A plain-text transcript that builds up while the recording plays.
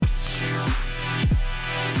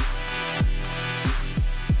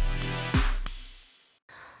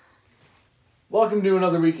Welcome to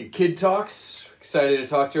another week of Kid Talks. Excited to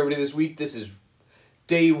talk to everybody this week. This is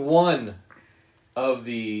day 1 of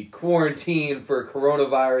the quarantine for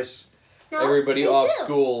coronavirus. No, Everybody off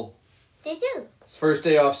school. Day 2. It's first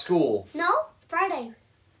day off school. No, Friday.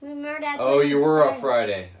 Remember that? Oh, you were off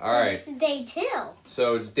Friday. All right. This is day 2.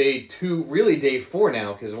 So it's day 2, really day 4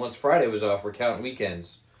 now, because once Friday was off, we're counting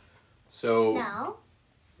weekends. So No.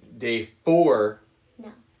 day 4,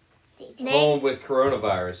 Day 2. home with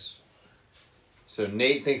coronavirus. So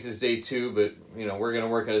Nate thinks it's day 2, but we're gonna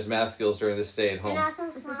work on his math skills during this stay at home. And also,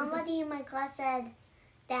 somebody in my class said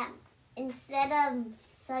that instead of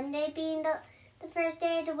Sunday being the first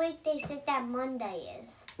day of the week, they said that Monday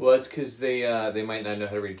is. Well, it's because they might not know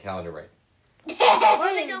how to read a calendar right.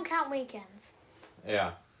 Or they don't count weekends.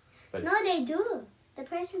 Yeah. But No, they do. The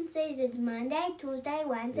person says it's Monday, Tuesday,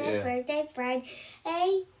 Wednesday, Yeah. Thursday,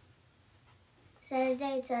 Friday,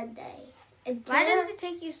 Saturday, Sunday. Why does it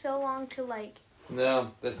take you so long to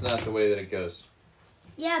no, that's not the way that it goes.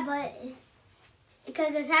 Yeah, but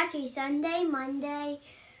because it's actually Sunday, Monday,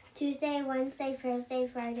 Tuesday, Wednesday, Thursday,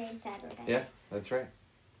 Friday, Saturday. Yeah, that's right.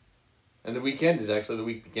 And the weekend is actually the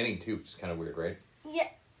week beginning too, which is kind of weird, right? Yeah.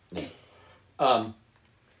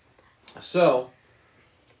 So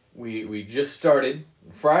we just started.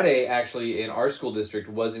 Friday actually in our school district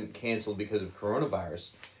wasn't canceled because of coronavirus.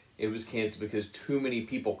 It was canceled because too many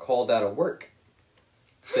people called out of work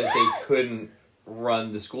that they couldn't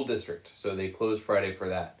run the school district, so they closed Friday for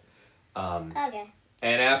that. Okay.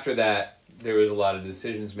 And after that, there was a lot of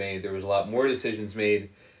decisions made. There was a lot more decisions made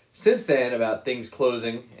since then about things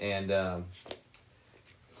closing and,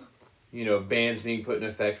 bans being put in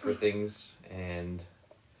effect for things and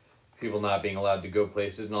people not being allowed to go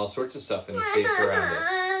places and all sorts of stuff in the states around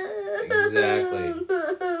us.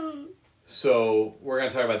 Exactly. So we're going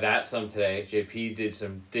to talk about that some today. JP did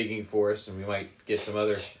some digging for us, and we might get some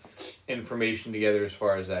other information together as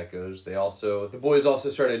far as that goes. The boys also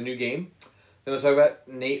started a new game. Then we'll talk about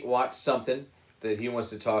Nate watched something that he wants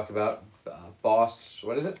to talk about.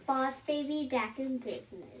 What is it? Boss Baby Back in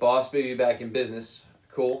Business. Boss Baby Back in Business.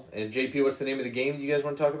 Cool. And JP, what's the name of the game you guys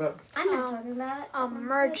want to talk about? I'm not talking about it.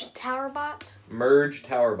 Merge Tower Bots. Merge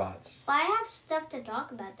Tower Bots. But I have stuff to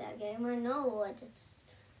talk about that game. I know what it's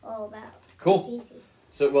all about. Cool. It's easy.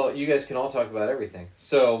 So, you guys can all talk about everything.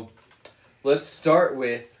 So, let's start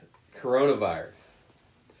with coronavirus.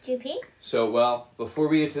 GP? So, before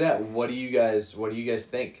we get to that, what do you guys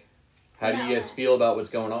think? How do you guys feel about what's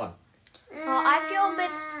going on? Well,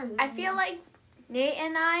 I feel like Nate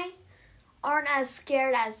and I aren't as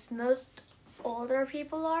scared as most older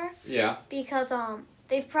people are. Yeah. Because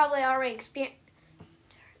they've probably already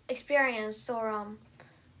experienced or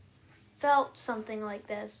felt something like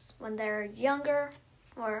this when they're younger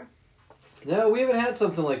or. No, we haven't had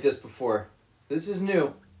something like this before. This is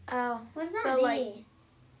new. Oh, What about so me?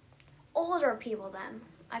 Older people then.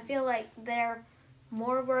 I feel like they're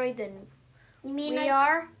more worried than You mean we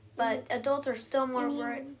are, but adults are still more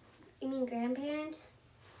worried. You mean grandparents?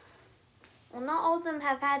 Well, not all of them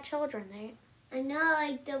have had children, Nate. I know,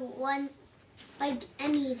 like the ones, like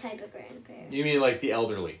any type of grandparent. You mean like the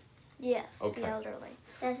elderly? Yes, Okay. the elderly.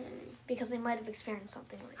 That's what I mean. Because they might have experienced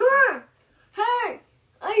something like Huh! this. Hey!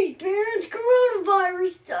 I experienced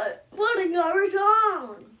coronavirus flooding our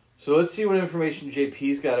town! So let's see what information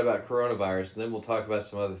JP's got about coronavirus, and then we'll talk about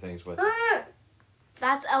some other things with it.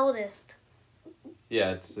 That's eldest.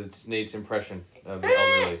 Yeah, it's Nate's impression of the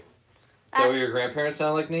elderly. Is that what your grandparents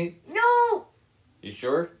sound like, Nate? No! You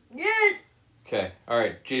sure? Yes! Okay. All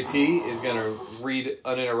right. JP is going to read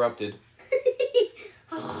uninterrupted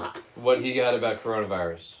what he got about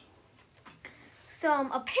coronavirus. So,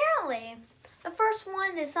 apparently, the first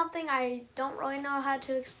one is something I don't really know how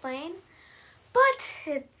to explain, but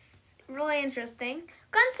it's really interesting.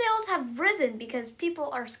 Gun sales have risen because people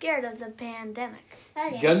are scared of the pandemic.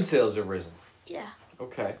 Okay. Gun sales have risen. Yeah.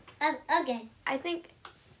 Okay. Okay. I think,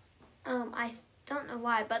 I don't know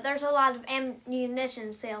why, but there's a lot of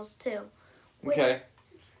ammunition sales too. Okay.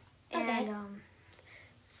 And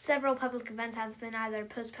several public events have been either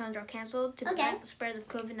postponed or canceled to prevent the spread of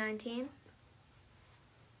COVID-19.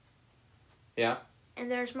 Yeah.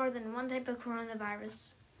 And there's more than one type of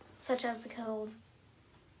coronavirus, such as the cold.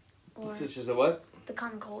 Or Such as the what? the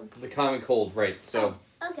common cold. The common cold, right. So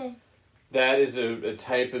Okay. that is a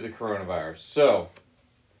type of the coronavirus. So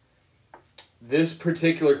this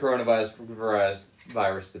particular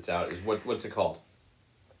coronavirus that's out is what's it called?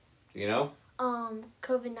 Do you know?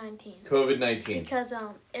 COVID-19. COVID-19. Because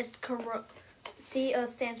it's CO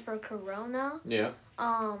stands for corona. Yeah.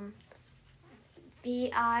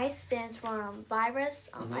 VI stands for virus.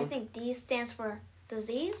 I Mhm. think D stands for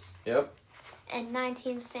disease. Yep. and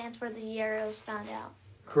 19 stands for the year it was found out.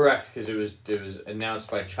 Correct, because it was announced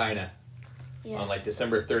by China Yeah. on like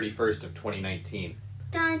December 31st of 2019.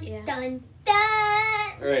 Dun, Yeah. dun, dun.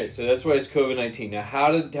 All right, so that's why it's COVID-19. Now,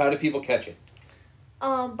 how do people catch it?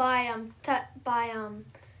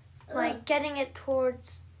 Like getting it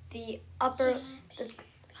towards the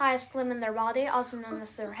highest limb in their body, also known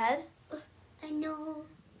as their head. I know.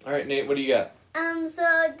 All right, Nate, what do you got?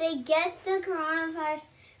 So they get the coronavirus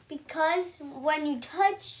because when you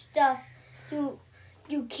touch stuff,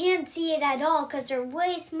 you can't see it at all because they're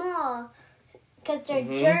way small, because they're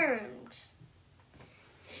germs.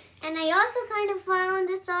 And I also kind of found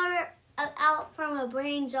this out from a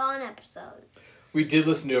Brains On episode. We did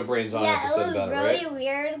listen to a Brains On episode about it, right? Yeah, it was really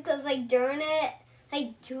weird because like during it,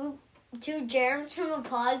 like two germs from a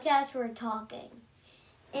podcast were talking,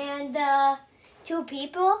 and two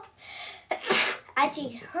people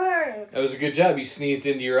actually heard. That was a good job. You sneezed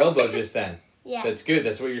into your elbow just then. Yeah. That's good.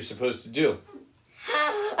 That's what you're supposed to do.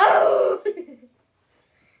 Oh.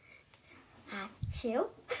 Shoo.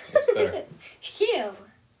 That's better. Shoo.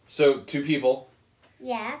 So, two people.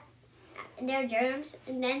 Yeah. They're germs,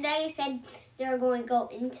 and then they said they were going to go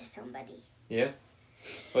into somebody. Yeah.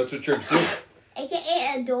 Well, that's what germs do.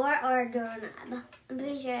 AKA a door or a doorknob. I'm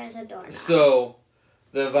pretty sure it's a doorknob. So,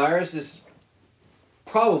 the virus is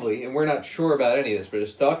probably, and we're not sure about any of this, but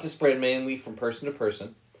it's thought to spread mainly from person to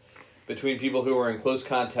person between people who are in close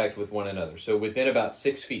contact with one another. So, within about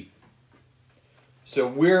 6 feet. So,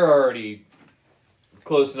 we're already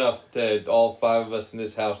close enough to all 5 of us in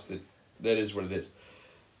this house that is what it is.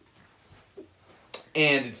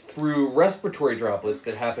 And it's through respiratory droplets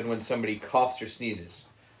that happen when somebody coughs or sneezes.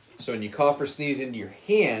 So when you cough or sneeze into your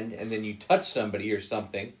hand and then you touch somebody or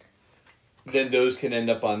something, then those can end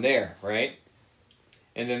up on there, right?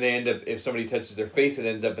 And then they end up, if somebody touches their face, it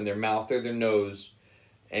ends up in their mouth or their nose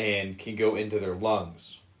and can go into their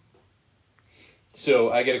lungs.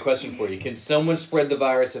 So I get a question for you. Can someone spread the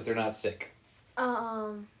virus if they're not sick?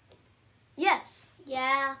 Yes.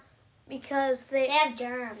 Yeah. Because They have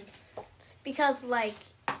germs. because like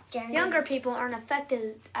Germs. younger people aren't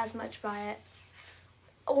affected as much by it.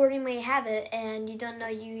 Or you may have it and you don't know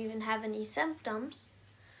you even have any symptoms.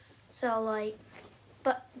 So like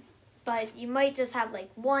but you might just have like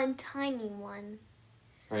one tiny one.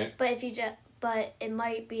 Right. But but it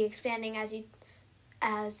might be expanding as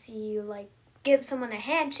you like give someone a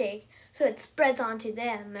handshake, so it spreads onto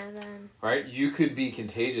them and then Right? You could be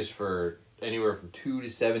contagious for anywhere from 2 to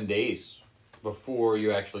 7 days before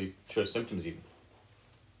you actually show symptoms even.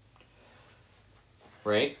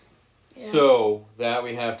 Right? Yeah. So that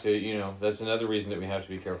we have to, that's another reason that we have to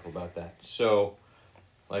be careful about that. So,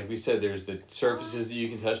 like we said, there's the surfaces that you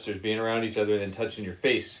can touch, there's being around each other and then touching your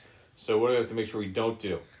face. So what do we have to make sure we don't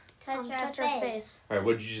do? Touch our face. All right,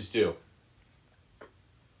 what did you just do?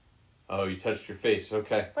 Oh, you touched your face.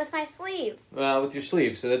 Okay. With my sleeve. Well, with your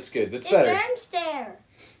sleeve, so that's good. That's There's better. germs there.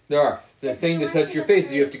 There are. The If thing you to went touch to your the face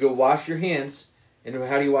is you have to go wash your hands. And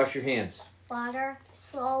how do you wash your hands? Water,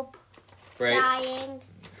 soap, Right? drying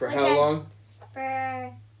For Which how I- long?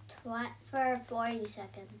 for 40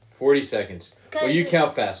 seconds. 40 seconds. Well, you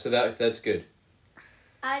count fast, so that's good.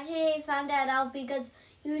 I actually found that out because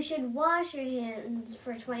you should wash your hands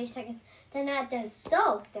for 20 seconds, then add the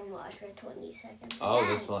soap, then wash for 20 seconds. Oh, then,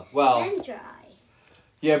 that's a lot. Well, then dry.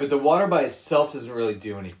 yeah, but the water by itself doesn't really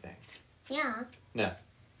do anything. Yeah. No.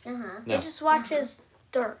 Uh-huh. No. It just watches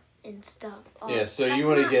dirt and stuff. Yeah, so That's you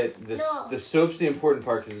want to not- get this. no. The soap's the important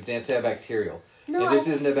part because it's antibacterial. No, And this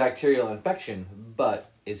isn't a bacterial infection,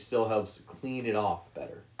 but it still helps clean it off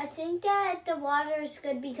better. I think that the water is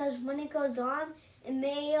good because when it goes on, it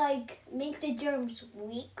may make the germs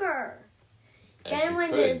weaker. Then It when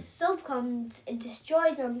could. the soap comes, it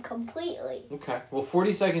destroys them completely. Okay, well,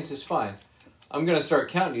 40 seconds is fine. I'm going to start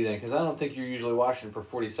counting you then because I don't think you're usually washing for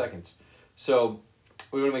 40 seconds. So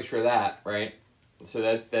we want to make sure of that, right? So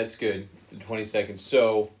that's good, the 20 seconds.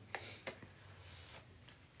 So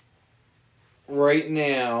right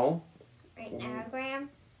now, Right now, Graham?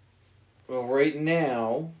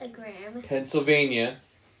 A gram. Pennsylvania,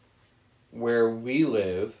 where we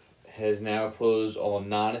live, has now closed all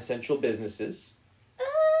non-essential businesses.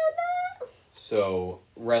 Oh, So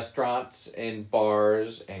restaurants and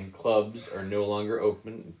bars and clubs are no longer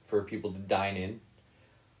open for people to dine in.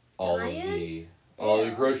 All the Ew.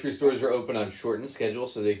 grocery stores are open on shortened schedule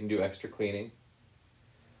so they can do extra cleaning.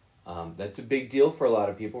 That's a big deal for a lot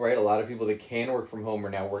of people, right? A lot of people that can work from home are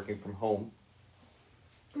now working from home.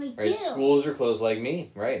 We Right? do. Schools are closed like me,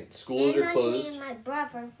 right? Schools and are like closed me and my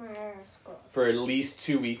brother for school. for at least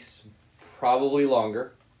 2 weeks, probably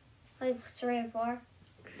longer. Like 3 or 4.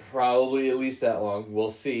 Probably at least that long.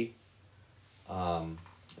 We'll see.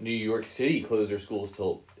 New York City closed their schools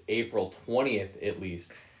till April 20th at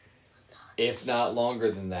least, if not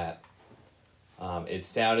longer than that. It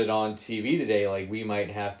sounded on TV today like we might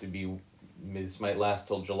have to be, this might last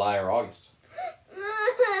till July or August.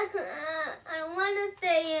 I don't want to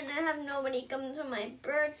stay and have nobody come to my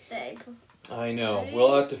birthday. I know.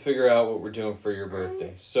 We'll have to figure out what we're doing for your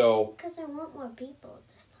birthday. So, Because I want more people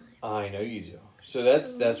this time. I know you do. So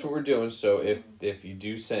that's what we're doing. So if you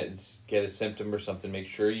do get a symptom or something, make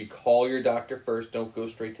sure you call your doctor first. Don't go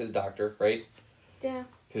straight to the doctor, right? Yeah.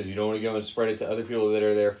 Because you don't want to go and spread it to other people that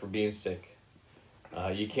are there for being sick.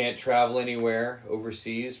 You can't travel anywhere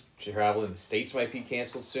overseas. Travel in the States might be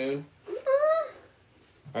canceled soon.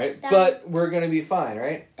 Right? Done. But we're going to be fine,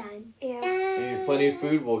 right? Done. Yeah. We have plenty of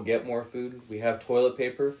food. We'll get more food. We have toilet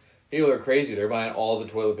paper. People are crazy. They're buying all the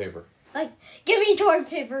toilet paper. Give me toilet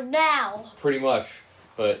paper now. Pretty much.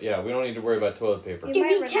 But yeah, we don't need to worry about toilet paper. You Give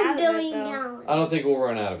might me run 10 out of it, billion though. gallons. I don't think we'll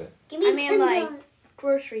run out of it. Give me I mean, 10 like- billion.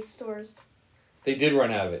 Grocery stores. They did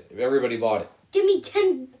run out of it. Everybody bought it. Give me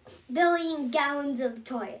 10 billion gallons of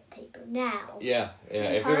toilet paper now. Yeah. In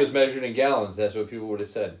If it was tons? measured in gallons, that's what people would have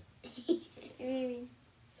said. Maybe.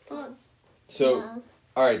 Tons. So, Yeah.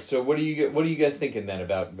 all right. So, what are you guys thinking then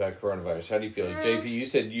about coronavirus? How do you feel? JP, you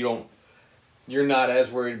said you're not as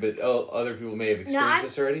worried, but other people may have experienced I'm-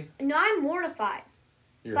 this already. No, I'm mortified.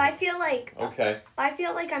 You're, But I feel like okay.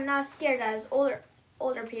 I'm not scared as older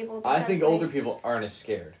people. I because, think like, older people aren't as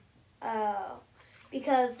scared.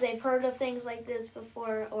 because they've heard of things like this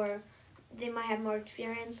before, or they might have more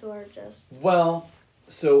experience, or just Well,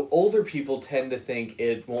 so older people tend to think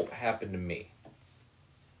it won't happen to me.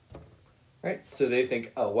 Right? So they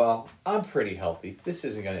think, oh, well, I'm pretty healthy. This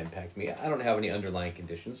isn't going to impact me. I don't have any underlying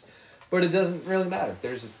conditions. But it doesn't really matter.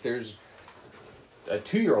 There's a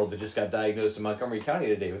 2-year-old that just got diagnosed in Montgomery County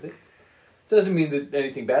today with it. Doesn't mean that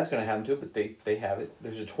anything bad's going to happen to it, but they have it.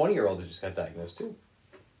 There's a 20-year-old that just got diagnosed too.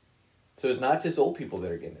 So it's not just old people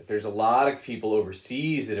that are getting it. There's a lot of people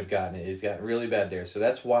overseas that have gotten it. It's gotten really bad there. So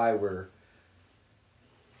that's why we're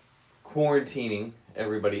quarantining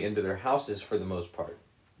everybody into their houses for the most part.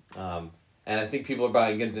 And I think people are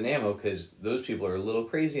buying guns and ammo because those people are a little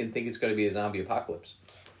crazy and think it's going to be a zombie apocalypse.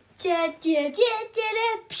 Pew, pew,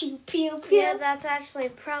 pew. yeah, that's actually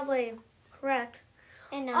probably correct.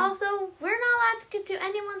 And, Also, we're not allowed to get to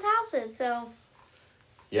anyone's houses, so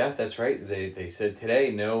Yeah, that's right. They said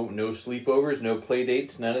today, no sleepovers, no play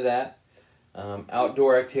dates, none of that.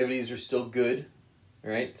 Outdoor activities are still good,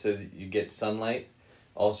 right? So that you get sunlight.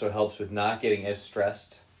 Also helps with not getting as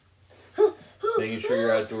stressed. Making sure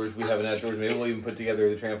you're outdoors. We have an outdoors. Maybe we'll even put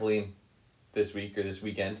together the trampoline this week or this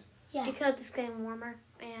weekend. Yeah. because it's getting warmer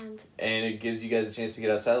and And it gives you guys a chance to get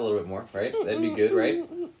outside a little bit more, right? That'd be good, right?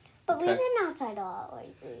 But Okay. we've been outside a lot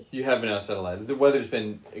lately. You have been outside a lot. The weather's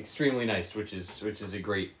been extremely nice, which is a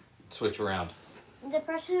great switch around. The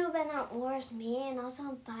person who's been out more is me, and also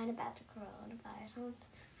I'm fine about the coronavirus.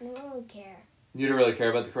 I don't really care. You don't really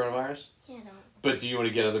care about the coronavirus? Yeah, I don't. But do you want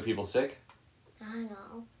to get other people sick? I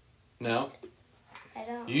know. No? I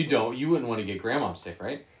don't. You don't. You wouldn't want to get grandma sick,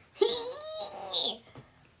 right?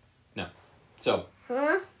 So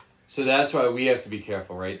Huh? so that's why we have to be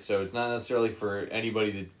careful, right? So it's not necessarily for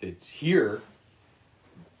anybody that's here,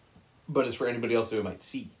 but it's for anybody else who might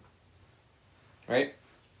see. Right?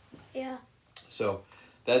 yeah. So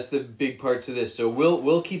that's the big parts of this. So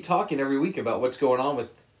we'll keep talking every week about what's going on with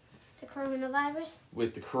The coronavirus? the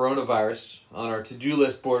coronavirus. On our to-do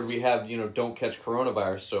list board, we have, don't catch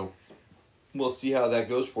coronavirus. So we'll see how that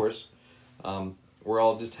goes for us. We're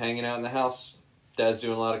all just hanging out in the house. Dad's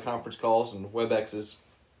doing a lot of conference calls and WebExes.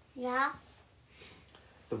 Yeah.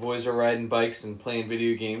 The boys are riding bikes and playing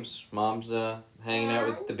video games. Mom's hanging out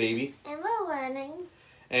with the baby. And we're learning.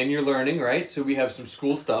 And you're learning, right? So we have some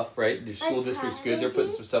school stuff, right? Your school Like district's good. They're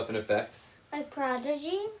putting some stuff in effect. Like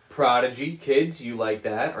Prodigy? Prodigy, kids, you like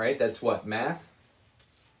that, right? That's what, math?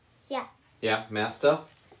 Yeah. Yeah, math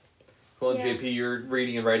stuff? Well, Yeah. JP, your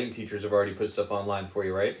reading and writing teachers have already put stuff online for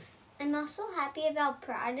you, right? I'm also happy about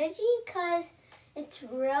Prodigy because it's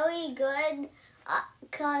really good.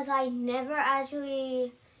 Because I never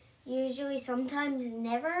sometimes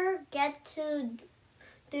never get to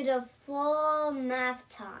do the full math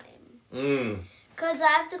time. Because I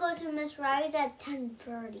have to go to Miss Rise at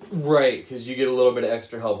 10:30. Right, because you get a little bit of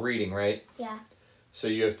extra help reading, right? Yeah. So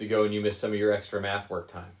you have to go and you miss some of your extra math work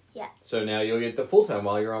time. Yeah. So now you'll get the full time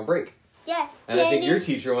while you're on break. Yeah. And I think your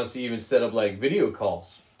teacher wants to even set up like video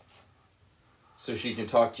calls. So she can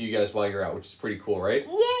talk to you guys while you're out, which is pretty cool, right?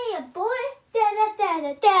 Yeah, boy. Da da da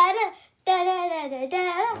da da da da da da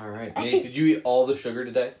da. All right. Nate, did you eat all the sugar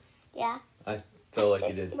today? Yeah. Felt like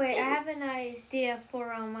you did. Wait, I have an idea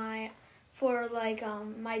for for like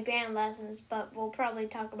my band lessons, but we'll probably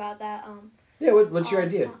talk about that. Yeah, what's your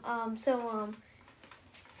idea?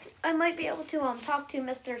 I might be able to talk to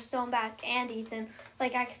Mr. Stoneback and Ethan.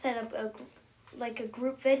 Like I could set up a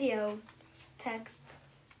group video text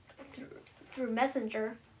through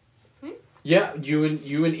Messenger. Yeah, you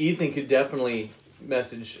and Ethan could definitely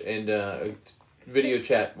message and video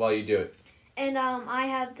chat while you do it. And I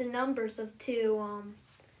have the numbers of 2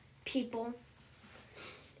 people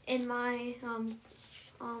in my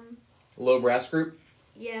Low brass group.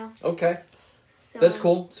 yeah. Okay, So that's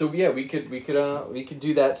cool. So yeah, we could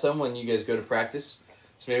do that some when you guys go to practice.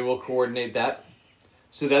 So maybe we'll coordinate that.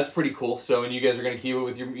 So that's pretty cool. So and you guys are gonna keep it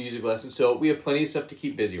with your music lessons. So we have plenty of stuff to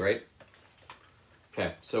keep busy, right?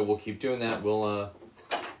 Okay, so we'll keep doing that.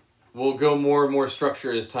 We'll go more and more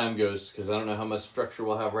structure as time goes because I don't know how much structure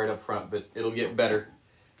we'll have right up front, but it'll get better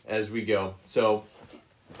as we go. So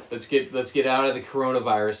let's get out of the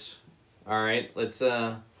coronavirus. All right, let's see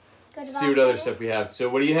what other stuff we have. So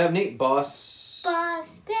what do you have, Nate? Boss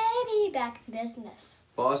Baby back in business.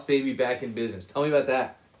 Boss Baby back in business. Tell me about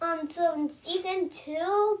that. So in season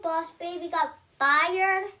 2, Boss Baby got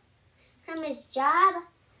fired from his job.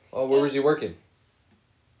 Oh, where was he working?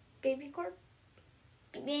 Baby Corp.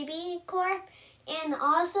 And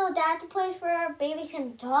also that's a place where babies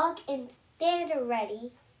can talk and stand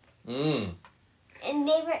ready. Mm. And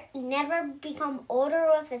never become older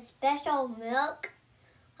with a special milk.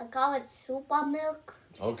 I call it super milk.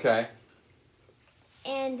 Okay.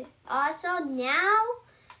 And also now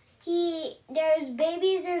there's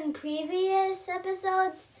babies in previous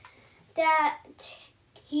episodes that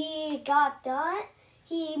he got done.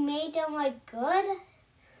 He made them like good.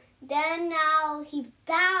 Then now he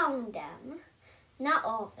found them. Not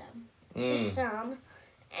all of them. Just some.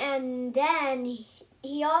 And then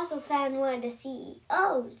he also found one of the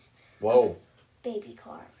CEOs. Whoa. Of Baby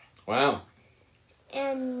Corp. Wow.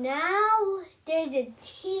 And now there's a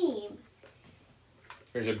team.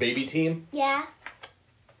 There's a baby team? Yeah.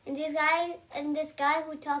 And this guy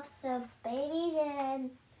who talks to babies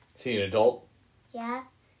and Is he an adult? yeah.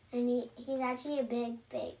 And he's actually a big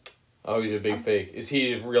fake. Oh, he's a big fake. Is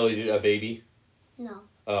he really a baby? No.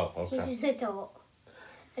 Oh, okay. He's an adult.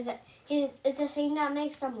 It's a thing that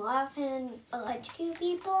makes them laugh and electrocute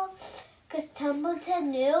people. Because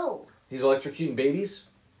Templeton knew. He's electrocuting babies?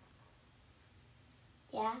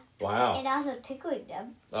 Yeah. Wow. And also tickling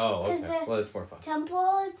them. Oh, okay. 'Cause, Well, that's more fun.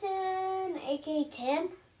 Templeton, a.k.a. Tim,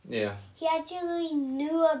 Yeah. he actually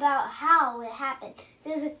knew about how it happened.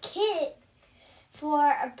 There's a kit for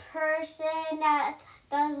a person that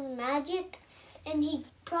does magic, and he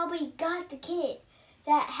probably got the kit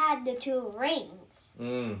that had the 2 rings.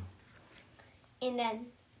 Mm. And then,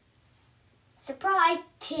 surprise,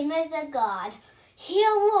 Tim is a god.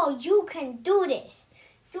 Hero, you can do this.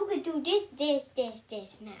 You can do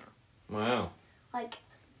this now. Wow. Like,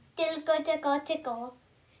 tickle, tickle, tickle.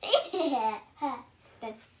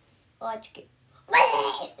 Then, electrocute.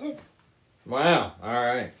 Wow. All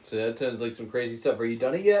right. So that sounds like some crazy stuff. Are you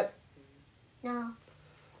done it yet? No.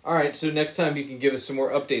 All right. So next time you can give us some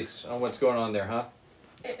more updates on what's going on there, huh?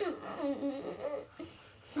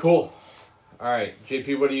 Cool. All right.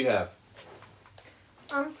 JP, what do you have?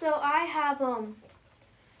 So I have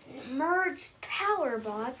merged Power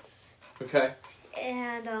Bots, Okay.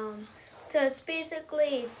 and so it's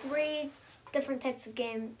basically 3 different types of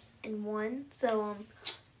games in one. So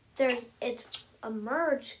it's a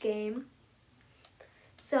merge game.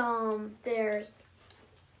 So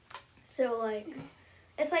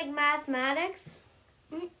it's like mathematics,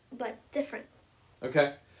 but different.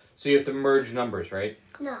 Okay. So you have to merge numbers, right?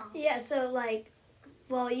 No. Yeah. So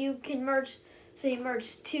you can merge. So you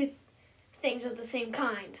merge 2 things of the same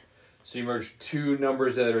kind. So you merge 2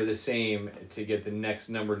 numbers that are the same to get the next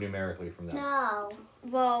number numerically from them. No.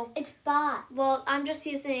 Well, It's bots. well, I'm just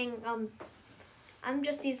using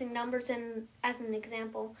numbers as an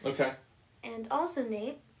example. Okay. And also,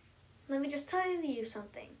 Nate, let me just tell you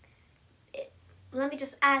something. Let me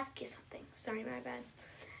just ask you something. Sorry, my bad.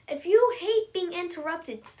 If you hate being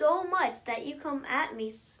interrupted so much that you come at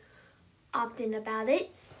me often about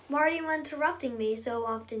it, why are you interrupting me so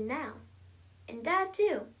often now? And Dad,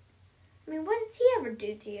 too. I mean, what did he ever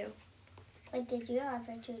do to you? What did you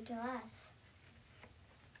ever do to us?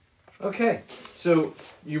 Okay. So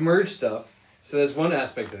you merge stuff. So that's one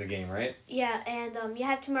aspect of the game, right? Yeah, and you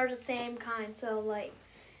have to merge the same kind. So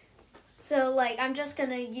I'm just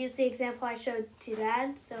gonna use the example I showed to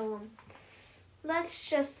Dad. So let's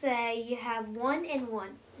just say you have 1 and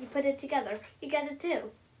 1. You put it together, you get a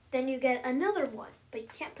 2. Then you get another 1, but you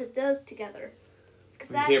can't put those together. You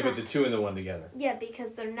can't put the 2 and the 1 together. Yeah,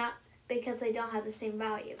 because they're not because they don't have the same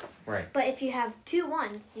value. Right. But if you have 2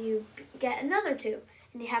 1s, you get another 2,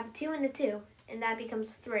 and you have a 2 and a 2, and that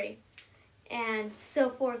becomes 3, and so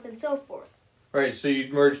forth and so forth. Right, so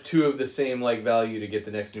you merge 2 of the same like value to get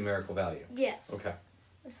the next numerical value. Yes. Okay.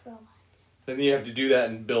 With row lines. Then you have to do that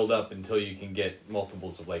and build up until you can get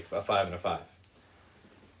multiples of like a 5 and a 5.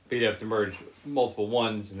 But you'd have to merge multiple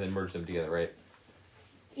 1s and then merge them together, right?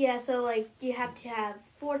 Yeah, so like you have to have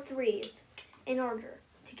 4 3s in order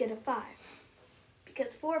to get a 5.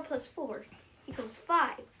 Because 4 plus 4 equals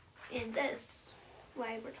 5 in this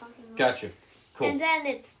way we're talking about. Gotcha. Cool. And then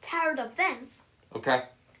it's tower defense. Okay.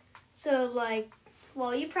 So like,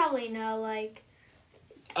 well, you probably know like.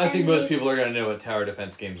 I think most enemies- people are going to know what tower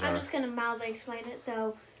defense games I'm are. just gonna mildly explain it.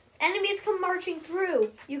 So, enemies come marching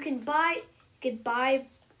through. You can buy,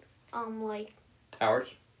 like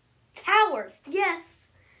Towers? towers.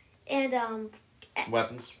 Yes, and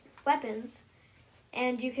Weapons? weapons,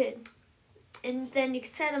 and then you could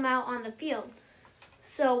set them out on the field.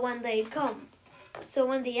 So when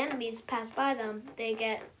the enemies pass by them, they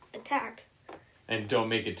get attacked. And don't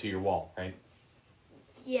make it to your wall, right?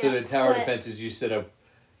 Yeah. So the tower but- defense is you set up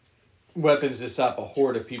weapons to stop a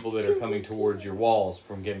horde of people that are coming towards your walls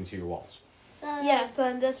from getting to your walls. So Yes,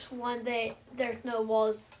 but in this one, there's no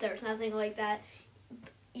walls. There's nothing like that.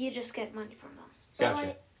 You just get money from them. So Gotcha.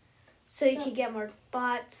 like, So you can get more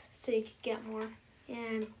bots. So you can get more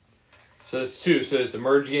and So it's 2. So it's a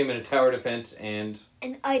merge game and a tower defense and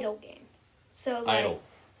an idle game. So like, idle.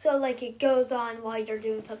 So like it goes on while you're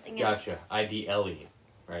doing something Gotcha. else. IDLE,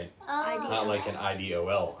 right? oh, Not like an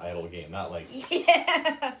IDOL idle game. Not like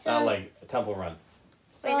Yeah. not like a Temple Run.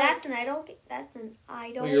 so Wait, that's an idle. That's an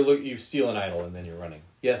idle. Well, you steal an idol and then you're running.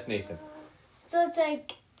 Yes, Nathan. So it's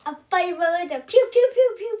like a fight with a pew pew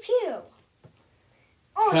pew pew pew.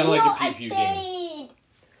 Oh, kinda like no, a pew I pew failed.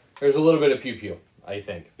 There's a little bit of pew pew, I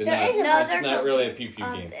think, but There not, isn't No, it's they're not really a pew pew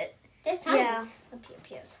game. There's Yeah. tons of pew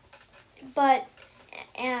pews. But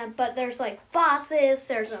there's like bosses.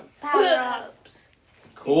 There's power ups.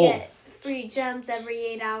 Cool. You get free gems every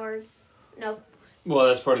 8 hours. No, Well,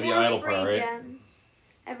 that's part of the 4 idle free part, right? gems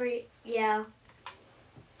yeah.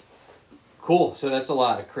 Cool. So that's a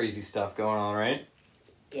lot of crazy stuff going on, right?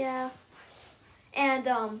 Yeah, and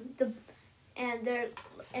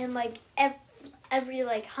like every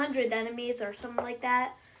like 100 enemies or something like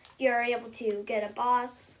that, you're able to get a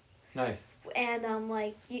boss, Nice. and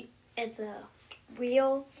it's a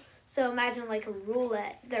wheel. So imagine like a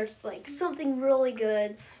roulette. There's like something really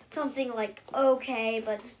good, something like okay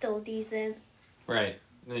but still decent. Right.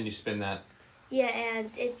 And then you spin that. Yeah,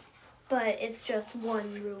 but it's just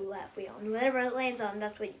one roulette wheel, and whatever it lands on,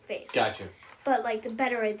 that's what you face. Gotcha. But like the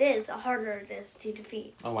better it is, the harder it is to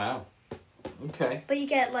defeat. Oh wow. Okay. But you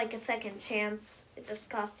get like a second chance. It just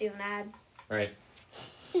costs you an ad. Right.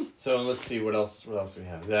 So let's see what else we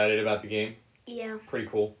have. Is that it about the game? Yeah. Pretty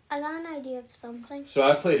cool. I got an idea of something. So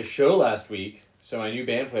I played a show last week. So my new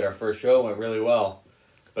band played our first show. It went really well.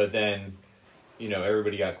 But then,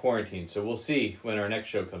 everybody got quarantined. So we'll see when our next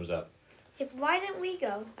show comes up. Hey, why didn't we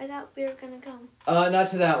go? I thought we were gonna come. Not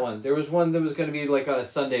to that one. There was one that was going to be like on a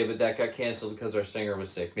Sunday, but that got canceled because our singer was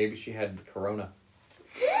sick. Maybe she had corona.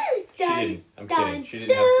 She didn't. I'm kidding. She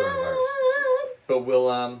didn't have coronavirus. But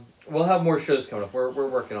we'll have more shows coming up. We're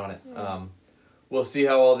working on it. We'll see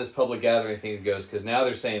how all this public gathering things goes, because now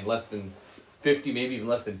they're saying less than 50, maybe even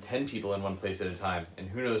less than 10 people in one place at a time, and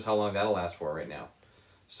who knows how long that'll last for right now.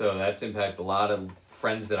 So that's impacted a lot of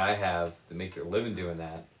friends that I have that make their living doing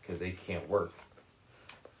that because they can't work.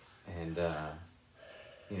 And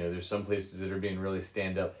there's some places that are being really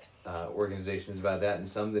stand-up organizations about that, and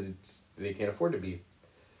some that they can't afford to be.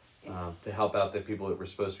 To help out the people that were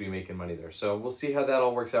supposed to be making money there. So we'll see how that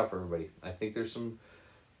all works out for everybody. I think there's some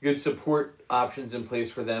good support options in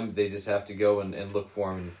place for them. They just have to go and look for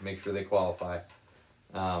them and make sure they qualify.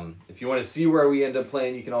 If you want to see where we end up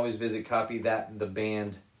playing, you can always visit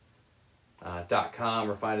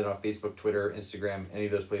copythattheband.com or find it on Facebook, Twitter, Instagram, any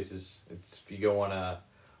of those places. If you go on a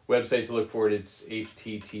website to look for it, it's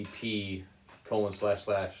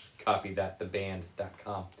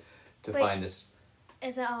http://copythattheband.com to find us.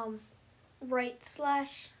 Is it right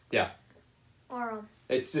slash? Yeah. Or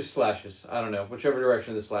It's just slashes. I don't know. Whichever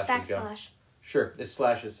direction the slashes go. backslash? Sure, it's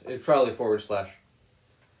slashes. It's probably //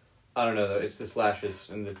 I don't know though. It's the slashes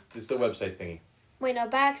and it's the website thingy. Wait, no,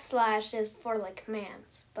 backslash is for like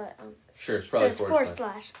commands, but Sure, it's so probably it's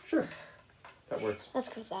 // // Sure, that works. Let's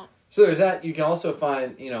go with that. So there's that. You can also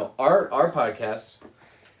find our podcast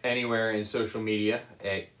anywhere in social media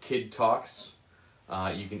at Kid Talks.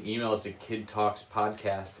 You can email us at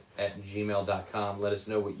kidtalkspodcast@gmail.com. Let us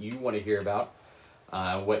know what you want to hear about.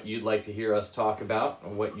 what you'd like to hear us talk about,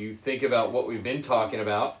 and what you think about what we've been talking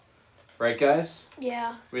about. Right, guys?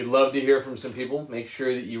 Yeah. We'd love to hear from some people. Make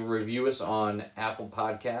sure that you review us on Apple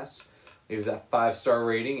Podcasts. Leave us that 5-star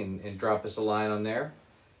rating and drop us a line on there.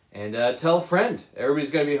 And tell a friend.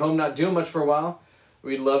 Everybody's going to be home not doing much for a while.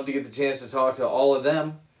 We'd love to get the chance to talk to all of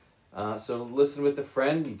them. So listen with a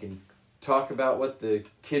friend. You can talk about what the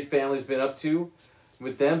kid family's been up to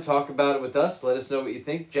with them. Talk about it with us. Let us know what you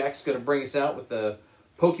think. Jack's going to bring us out with a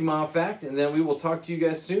Pokemon fact, and then we will talk to you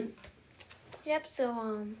guys soon. Yep,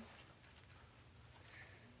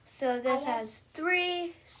 so this has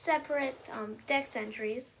 3 separate dex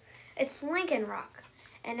entries. It's Lincoln Rock,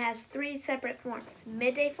 and has 3 separate forms: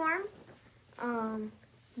 midday form,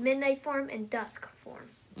 midnight form, and dusk form.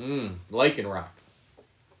 Lycan Rock.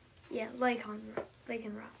 Yeah, Lycan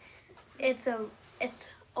Rock. It's a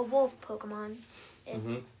wolf Pokemon.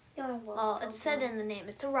 It's said in the name.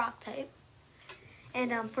 It's a rock type.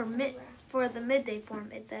 And for the midday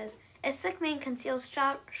form, it says, its thick mane conceals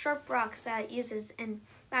sharp rocks that it uses in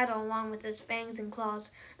battle along with its fangs and claws.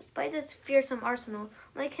 Despite its fearsome arsenal,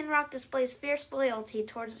 Lycan Rock displays fierce loyalty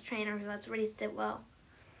towards the trainer who has raised it well.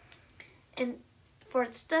 And for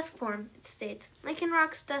its dusk form, it states, Lycan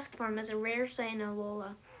Rock's dusk form is a rare sight in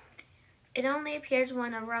Alola. It only appears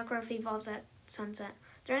when a Rockruff evolves at sunset,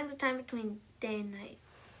 during the time between day and night.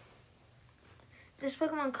 This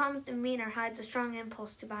Pokemon calm demeanor hides a strong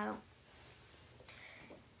impulse to battle.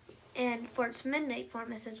 And for its midnight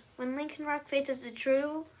form, it says, when Lycan Rock faces a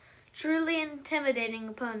truly intimidating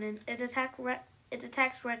opponent, it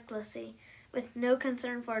attacks recklessly, with no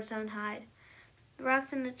concern for its own hide. The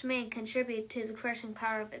rocks in its mane contribute to the crushing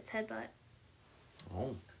power of its headbutt.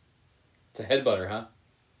 Oh. It's a headbutter, huh?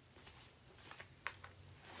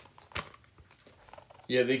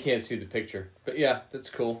 Yeah, they can't see the picture. But yeah, that's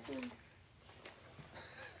cool. Is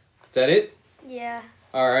that it? Yeah.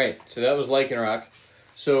 Alright, so that was Lycan Rock.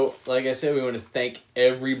 So, like I said, we want to thank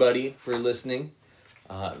everybody for listening.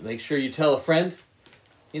 Make sure you tell a friend.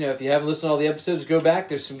 If you haven't listened to all the episodes, go back.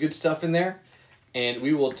 There's some good stuff in there. And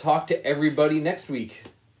we will talk to everybody next week.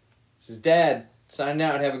 This is Dad signing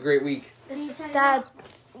out. Have a great week. This is Dad.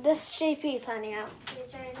 This is JP signing out.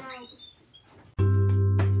 Signing out.